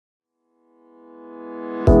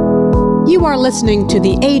You are listening to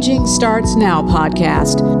the Aging Starts Now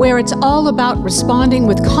podcast, where it's all about responding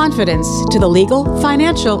with confidence to the legal,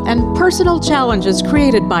 financial, and personal challenges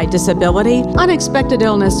created by disability, unexpected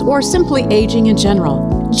illness, or simply aging in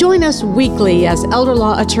general. Join us weekly as elder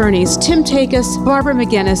law attorneys Tim Takis, Barbara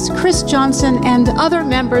McGinnis, Chris Johnson, and other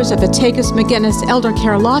members of the Takis McGinnis Elder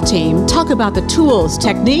Care Law Team talk about the tools,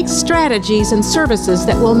 techniques, strategies, and services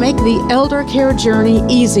that will make the elder care journey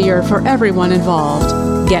easier for everyone involved.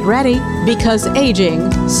 Get ready, because aging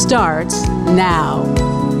starts now.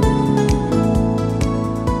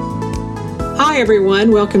 Hi,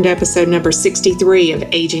 everyone. Welcome to episode number 63 of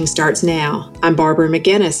Aging Starts Now. I'm Barbara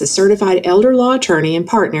McGinnis, a certified elder law attorney and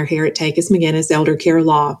partner here at Takis McGinnis Elder Care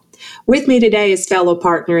Law. With me today is fellow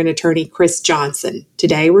partner and attorney Chris Johnson.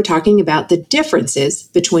 Today, we're talking about the differences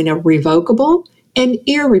between a revocable and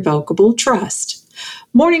irrevocable trust.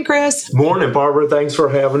 Morning, Chris. Morning, Barbara. Thanks for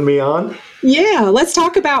having me on. Yeah, let's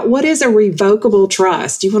talk about what is a revocable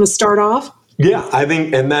trust. Do you want to start off? Yeah, I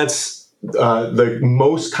think, and that's the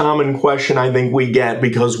most common question I think we get,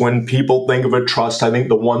 because when people think of a trust, I think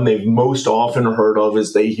the one they've most often heard of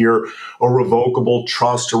is they hear a revocable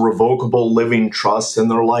trust, a revocable living trust,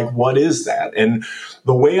 and they're like, what is that? And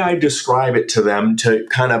the way I describe it to them, to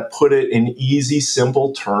kind of put it in easy,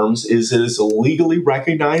 simple terms, is it is a legally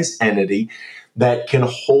recognized entity that can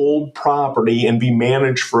hold property and be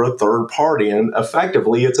managed for a third party. And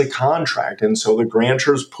effectively, it's a contract. And so the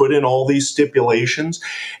grantors put in all these stipulations.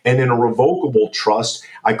 And in a revocable trust,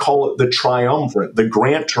 I call it the triumvirate. The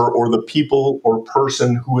grantor, or the people or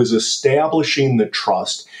person who is establishing the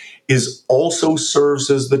trust, is also serves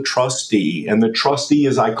as the trustee. And the trustee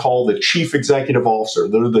is, I call, the chief executive officer.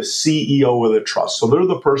 They're the CEO of the trust. So they're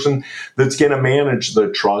the person that's going to manage the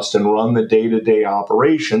trust and run the day-to-day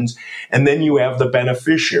operations. And then you have the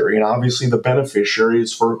beneficiary. And obviously the beneficiary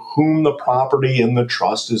is for whom the property in the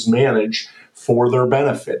trust is managed for their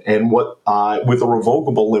benefit. And what with a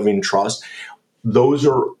revocable living trust, those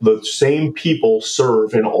are the same people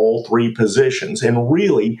serve in all three positions. And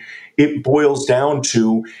really, it boils down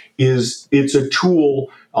to is it's a tool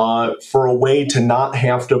for a way to not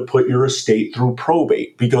have to put your estate through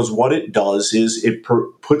probate. Because what it does is it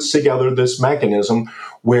puts together this mechanism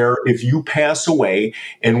where if you pass away,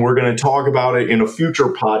 and we're going to talk about it in a future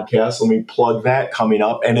podcast, let me plug that coming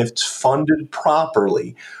up, and if it's funded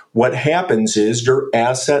properly, what happens is your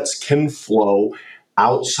assets can flow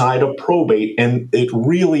outside of probate, and it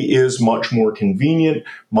really is much more convenient,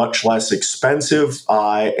 much less expensive,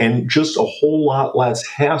 and just a whole lot less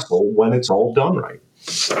hassle when it's all done right.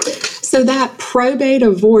 So that probate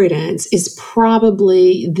avoidance is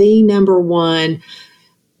probably the number one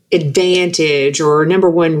advantage or number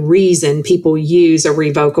one reason people use a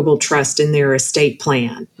revocable trust in their estate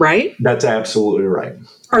plan, right? That's absolutely right.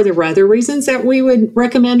 Are there other reasons that we would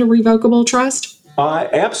recommend a revocable trust?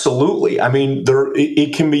 Absolutely. I mean,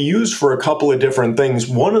 it can be used for a couple of different things.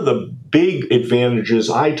 One of the big advantages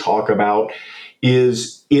I talk about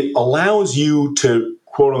is it allows you to,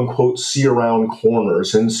 quote unquote, see around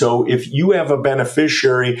corners. And so if you have a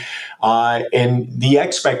beneficiary and the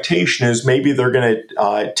expectation is maybe they're going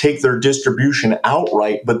to take their distribution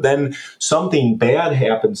outright, but then something bad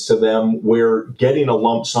happens to them where getting a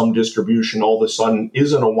lump sum distribution all of a sudden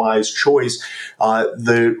isn't a wise choice,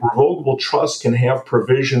 the revocable trust can have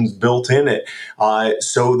provisions built in it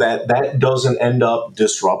so that doesn't end up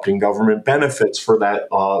disrupting government benefits for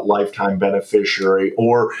that lifetime beneficiary,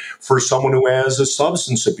 or for someone who has a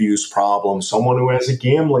substance abuse problem, someone who has a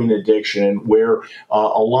gambling addiction, where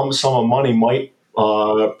a lump sum of money might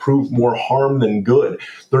prove more harm than good.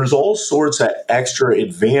 There's all sorts of extra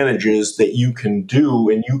advantages that you can do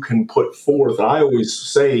and you can put forth. I always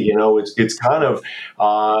say, it's kind of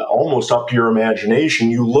almost up to your imagination.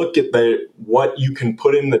 You look at what you can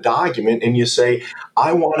put in the document and you say,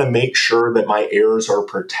 I want to make sure that my heirs are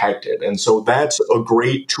protected. And so that's a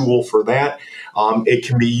great tool for that. It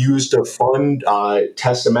can be used to fund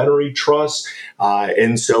testamentary trusts.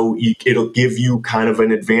 And so it'll give you kind of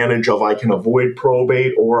an advantage of I can avoid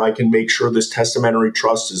probate, or I can make sure this testamentary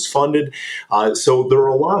trust is funded. So there are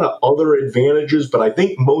a lot of other advantages, but I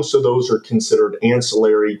think most of those are considered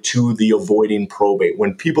ancillary to the avoiding probate.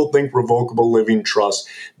 When people think revocable living trust,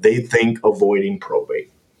 they think avoiding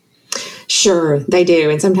probate. Sure, they do.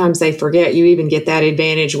 And sometimes they forget you even get that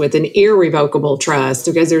advantage with an irrevocable trust,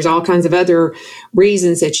 because there's all kinds of other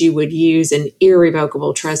reasons that you would use an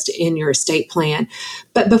irrevocable trust in your estate plan.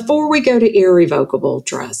 But before we go to irrevocable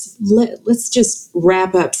trust, let's just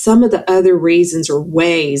wrap up some of the other reasons or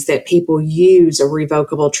ways that people use a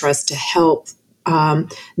revocable trust to help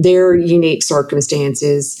their unique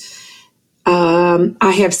circumstances.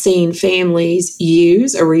 I have seen families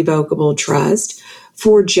use a revocable trust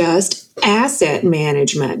for just asset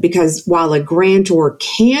management, because while a grantor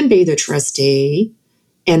can be the trustee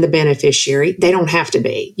and the beneficiary, they don't have to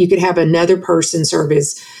be. You could have another person serve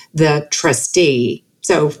as the trustee.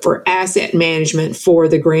 So for asset management for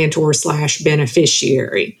the grantor /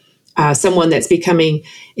 beneficiary, someone that's becoming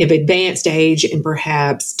of advanced age and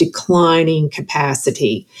perhaps declining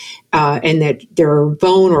capacity, and that they're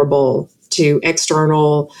vulnerable to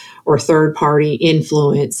external or third party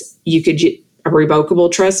influence. A revocable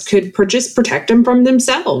trust could just protect them from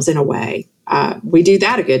themselves in a way. We do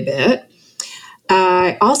that a good bit.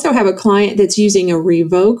 I also have a client that's using a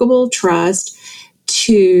revocable trust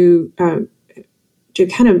to kind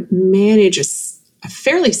of manage a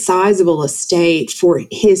fairly sizable estate for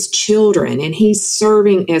his children, and he's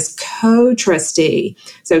serving as co-trustee.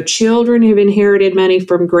 So children have inherited money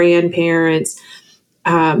from grandparents.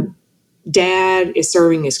 Dad is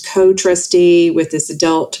serving as co-trustee with this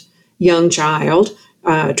adult young child,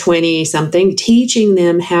 20-something, teaching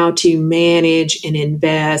them how to manage and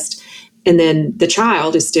invest. And then the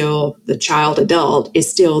child adult is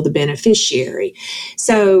still the beneficiary.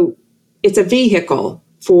 So it's a vehicle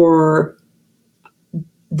for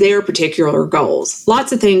their particular goals.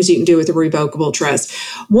 Lots of things you can do with a revocable trust.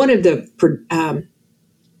 One of the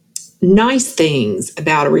nice things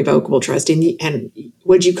about a revocable trust, and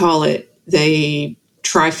what'd you call it? The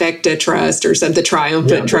trifecta trust or something, the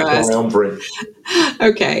triumphant trust. Triumvirate.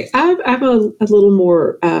 Okay, I'm a little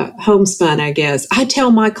more homespun, I guess. I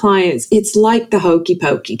tell my clients it's like the hokey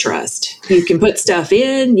pokey trust. You can put stuff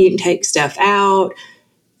in, you can take stuff out.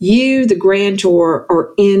 You, the grantor,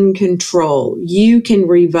 are in control. You can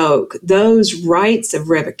revoke those rights of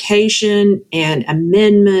revocation and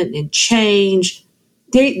amendment and change.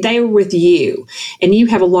 They're with you, and you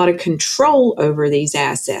have a lot of control over these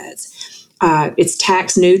assets. It's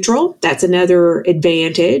tax neutral. That's another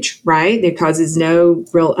advantage, right? It causes no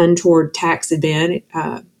real untoward tax event.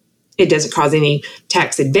 It doesn't cause any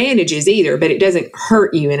tax advantages either, but it doesn't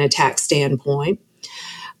hurt you in a tax standpoint.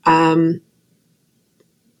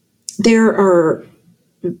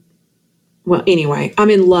 Anyway, I'm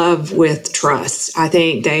in love with trusts. I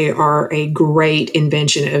think they are a great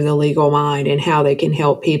invention of the legal mind and how they can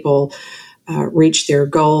help people reach their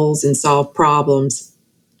goals and solve problems.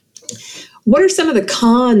 What are some of the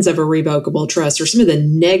cons of a revocable trust, or some of the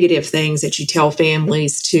negative things that you tell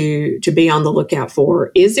families to be on the lookout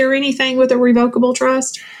for? Is there anything with a revocable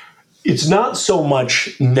trust? It's not so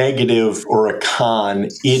much negative or a con.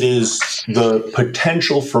 It is the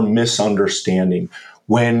potential for misunderstanding.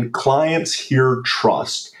 When clients hear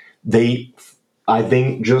trust, I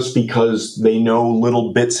think just because they know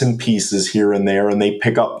little bits and pieces here and there, and they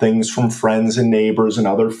pick up things from friends and neighbors and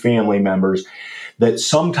other family members, that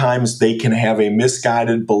sometimes they can have a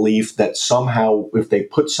misguided belief that somehow if they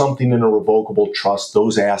put something in a revocable trust,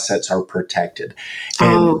 those assets are protected.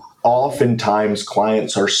 And oftentimes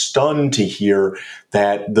clients are stunned to hear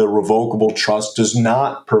that the revocable trust does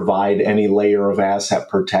not provide any layer of asset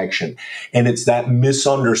protection. And it's that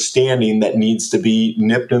misunderstanding that needs to be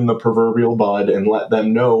nipped in the proverbial bud and let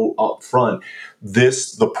them know up front.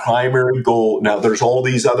 The primary goal, now there's all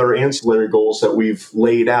these other ancillary goals that we've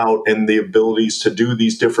laid out and the abilities to do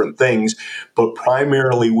these different things, but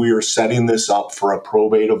primarily we are setting this up for a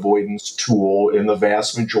probate avoidance tool in the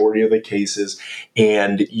vast majority of the cases.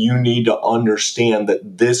 And you need to understand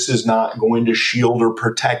that this is not going to shield or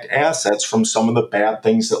protect assets from some of the bad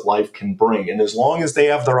things that life can bring. And as long as they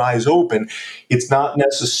have their eyes open, it's not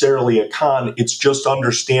necessarily a con. It's just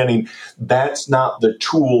understanding that's not the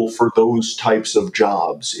tool for those types of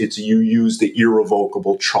jobs. It's you use the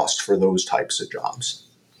irrevocable trust for those types of jobs.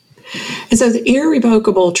 And so the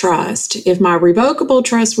irrevocable trust, if my revocable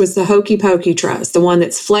trust was the hokey pokey trust, the one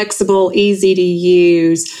that's flexible, easy to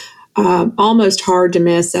use, almost hard to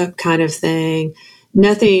mess up kind of thing,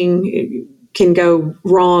 nothing can go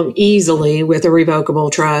wrong easily with a revocable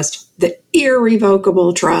trust. The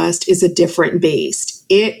irrevocable trust is a different beast.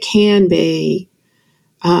 It can be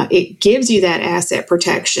it gives you that asset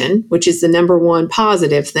protection, which is the number one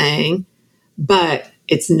positive thing, but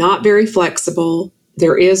it's not very flexible.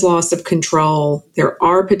 There is loss of control. There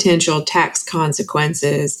are potential tax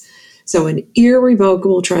consequences. So an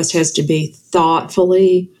irrevocable trust has to be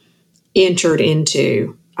thoughtfully entered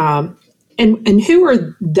into. And who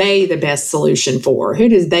are they the best solution for? Who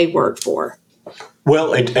does they work for?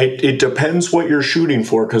 Well, it depends what you're shooting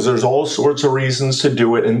for, because there's all sorts of reasons to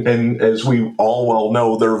do it. And as we all well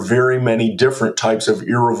know, there are very many different types of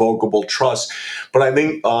irrevocable trusts. But I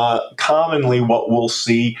think commonly what we'll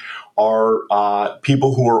see are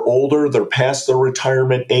people who are older, they're past their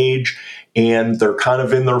retirement age, and they're kind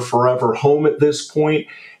of in their forever home at this point.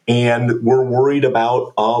 And we're worried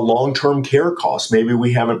about long-term care costs. Maybe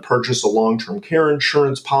we haven't purchased a long-term care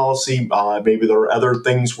insurance policy. Maybe there are other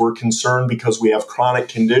things we're concerned because we have chronic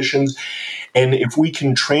conditions. And if we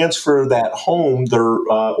can transfer that home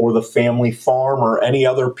or the family farm or any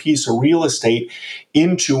other piece of real estate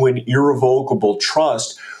into an irrevocable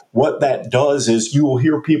trust, what that does is you will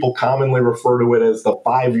hear people commonly refer to it as the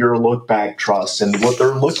 5-year look-back trust. And what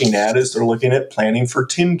they're looking at is they're looking at planning for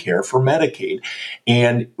TennCare, for Medicaid.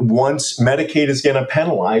 And once Medicaid is going to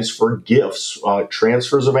penalize for gifts,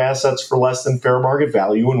 transfers of assets for less than fair market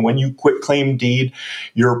value. And when you quitclaim deed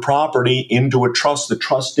your property into a trust, the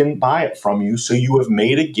trust didn't buy it from you, so you have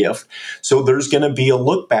made a gift. So there's going to be a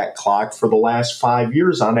look-back clock for the last 5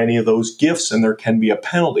 years on any of those gifts, and there can be a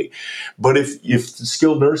penalty. But if the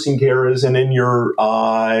skilled nursing care isn't in your,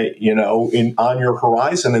 on your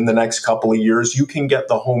horizon in the next couple of years, you can get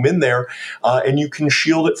the home in there, and you can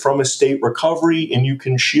shield it from estate recovery, and you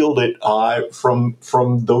can shield it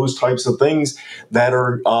from those types of things that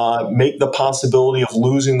are make the possibility of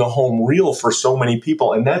losing the home real for so many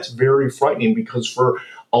people, and that's very frightening because for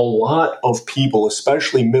a lot of people,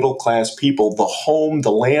 especially middle-class people, the home,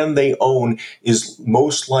 the land they own is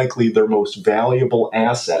most likely their most valuable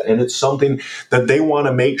asset. And it's something that they want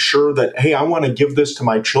to make sure that, hey, I want to give this to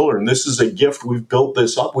my children. This is a gift. We've built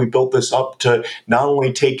this up. We built this up to not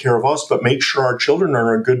only take care of us, but make sure our children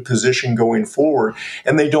are in a good position going forward.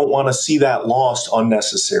 And they don't want to see that lost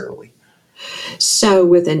unnecessarily. So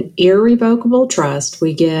with an irrevocable trust,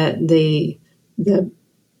 we get the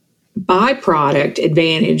byproduct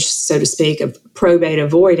advantage, so to speak, of probate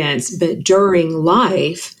avoidance, but during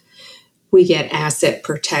life, we get asset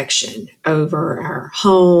protection over our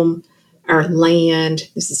home, our land.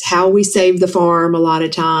 This is how we save the farm a lot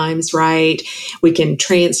of times, right? We can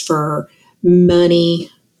transfer money,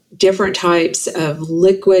 different types of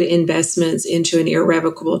liquid investments into an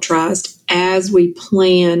irrevocable trust as we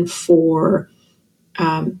plan for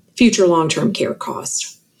future long-term care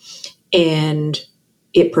costs. And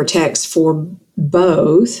it protects for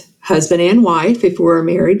both husband and wife if we're a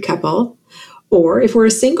married couple, or if we're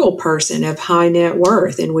a single person of high net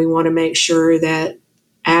worth and we want to make sure that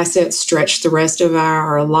assets stretch the rest of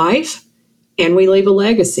our life and we leave a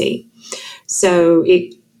legacy. So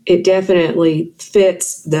it definitely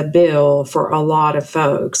fits the bill for a lot of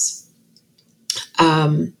folks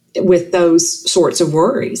with those sorts of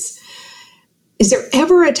worries. Is there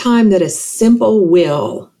ever a time that a simple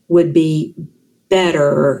will would be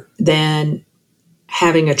better than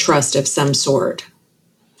having a trust of some sort?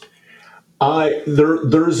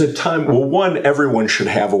 There's a time, well, one, everyone should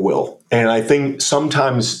have a will. And I think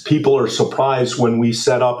sometimes people are surprised when we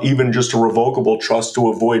set up even just a revocable trust to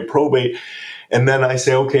avoid probate. And then I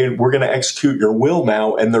say, okay, we're going to execute your will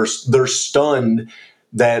now. And they're stunned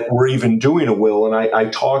that we're even doing a will. And I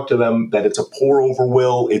talk to them that it's a pour over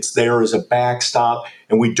will. It's there as a backstop.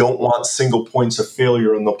 And we don't want single points of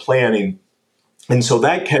failure in the planning. And so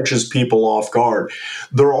that catches people off guard.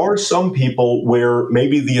 There are some people where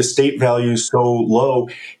maybe the estate value is so low,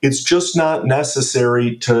 it's just not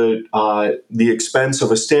necessary to the expense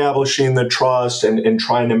of establishing the trust and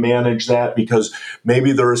trying to manage that, because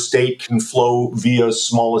maybe their estate can flow via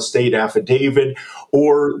small estate affidavit,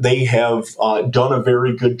 or they have done a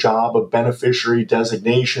very good job of beneficiary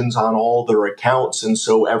designations on all their accounts. And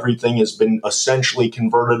so everything has been essentially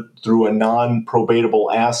converted through a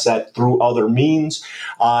non-probatable asset through other means.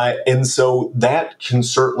 And so that can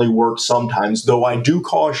certainly work sometimes, though I do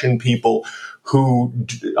caution people who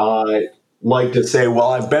like to say,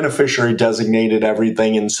 well, I've beneficiary designated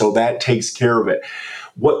everything, and so that takes care of it.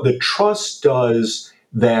 What the trust does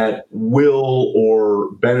that will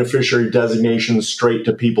or beneficiary designation straight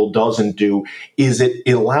to people doesn't do is it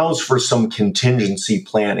allows for some contingency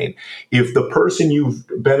planning. If the person you've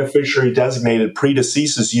beneficiary designated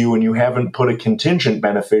predeceases you and you haven't put a contingent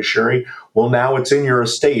beneficiary, well, now it's in your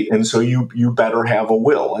estate, and so you better have a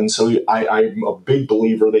will. And so I'm a big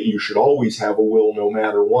believer that you should always have a will no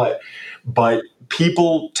matter what. But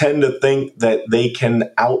people tend to think that they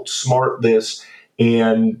can outsmart this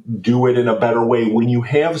and do it in a better way. When you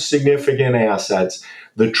have significant assets,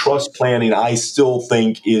 the trust planning, I still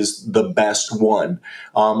think, is the best one.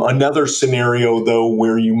 Another scenario, though,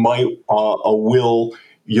 where you might a will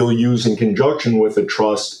you'll use in conjunction with a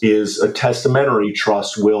trust is a testamentary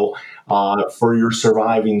trust will for your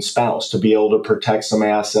surviving spouse to be able to protect some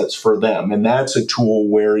assets for them. And that's a tool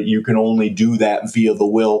where you can only do that via the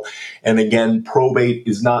will. And again, probate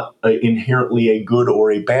is not inherently a good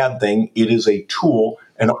or a bad thing. It is a tool.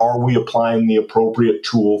 And are we applying the appropriate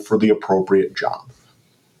tool for the appropriate job?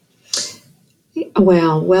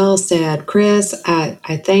 Well said, Chris.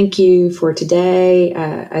 I thank you for today.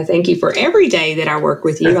 I thank you for every day that I work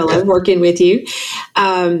with you. I love working with you.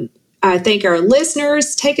 I thank our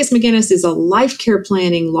listeners. Takacs McGinnis is a life care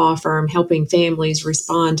planning law firm helping families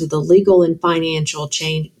respond to the legal and financial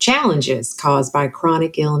challenges caused by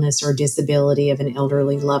chronic illness or disability of an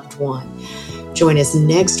elderly loved one. Join us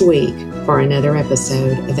next week for another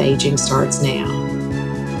episode of Aging Starts Now.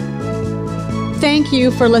 Thank you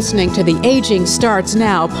for listening to the Aging Starts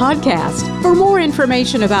Now podcast. For more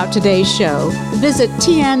information about today's show, visit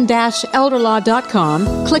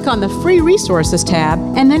tn-elderlaw.com, click on the Free Resources tab,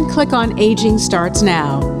 and then click on Aging Starts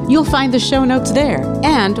Now. You'll find the show notes there.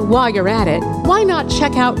 And while you're at it, why not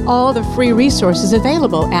check out all the free resources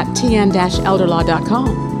available at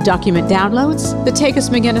tn-elderlaw.com? Document downloads, the Takacs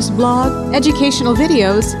McGinnis blog, educational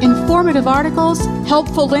videos, informative articles,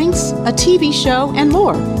 helpful links, a TV show, and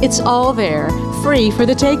more. It's all there, free for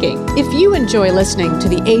the taking. If you enjoy listening to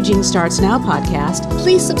the Aging Starts Now podcast,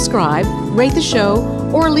 please subscribe, rate the show,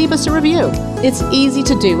 or leave us a review. It's easy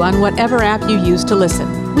to do on whatever app you use to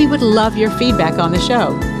listen. We would love your feedback on the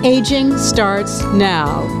show. Aging Starts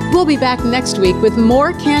Now. We'll be back next week with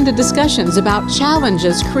more candid discussions about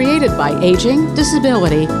challenges created by aging,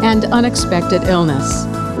 disability, and unexpected illness.